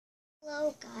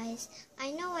Hello guys,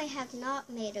 I know I have not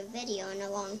made a video in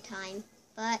a long time,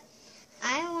 but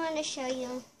I want to show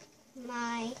you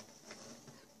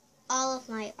all of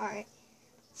my art.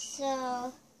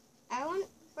 So I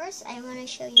want to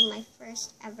show you my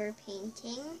first ever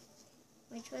painting,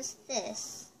 which was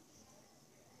this.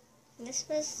 This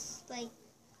was like,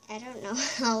 I don't know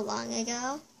how long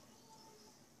ago,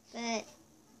 but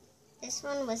this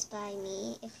one was by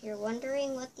me. If you're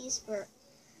wondering what these were,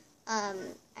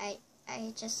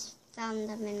 I just found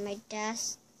them in my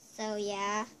desk, so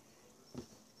yeah.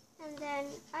 And then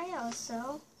I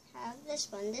also have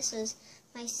this one. This was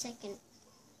my second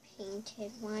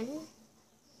painted one.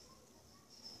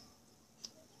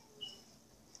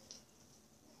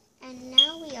 And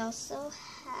now we also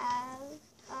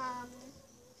have,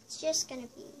 it's just gonna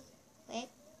be quick,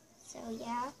 so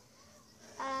yeah.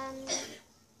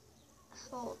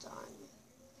 Hold on.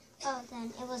 Oh,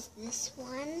 then it was this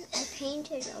one. I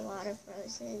painted a lot of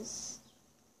roses.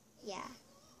 Yeah.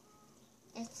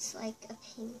 It's like a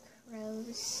pink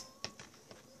rose.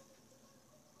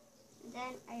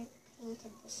 Then I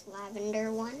painted this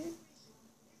lavender one.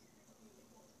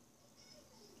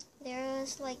 There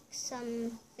was like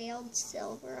some failed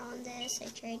silver on this. I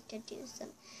tried to do some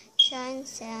shine,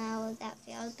 so that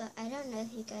failed, but I don't know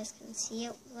if you guys can see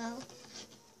it well.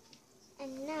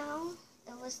 And now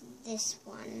there was this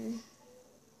one.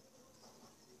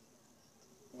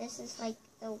 This is like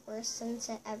the worst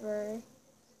sunset ever.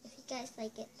 If you guys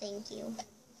like it, thank you.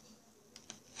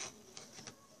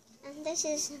 And this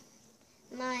is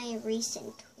my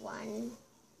recent one.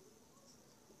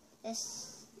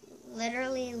 This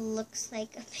literally looks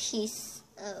like a piece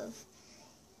of,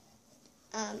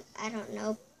 I don't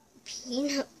know,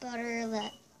 peanut butter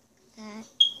that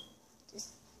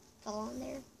just fell on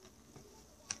there.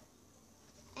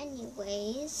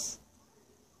 Anyways,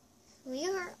 we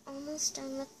are almost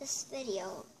done with this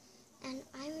video, and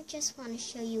I just want to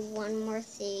show you one more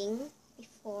thing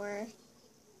before,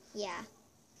 yeah.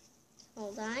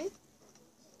 Hold on,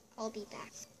 I'll be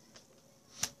back.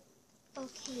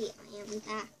 Okay, I am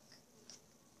back.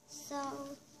 So,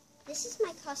 this is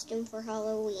my costume for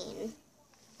Halloween,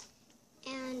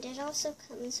 and it also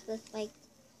comes with like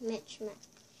mismatched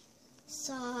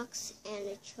socks and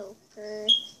a choker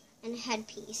and a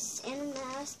headpiece and a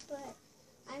mask, but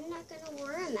I'm not going to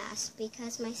wear a mask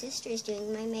because my sister is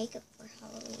doing my makeup for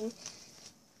Halloween.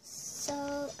 So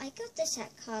I got this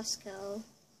at Costco,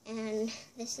 and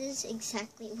this is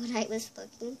exactly what I was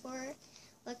looking for.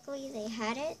 Luckily they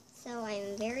had it, so I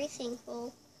am very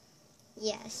thankful.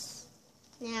 Yes.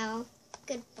 Now,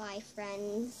 goodbye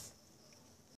friends.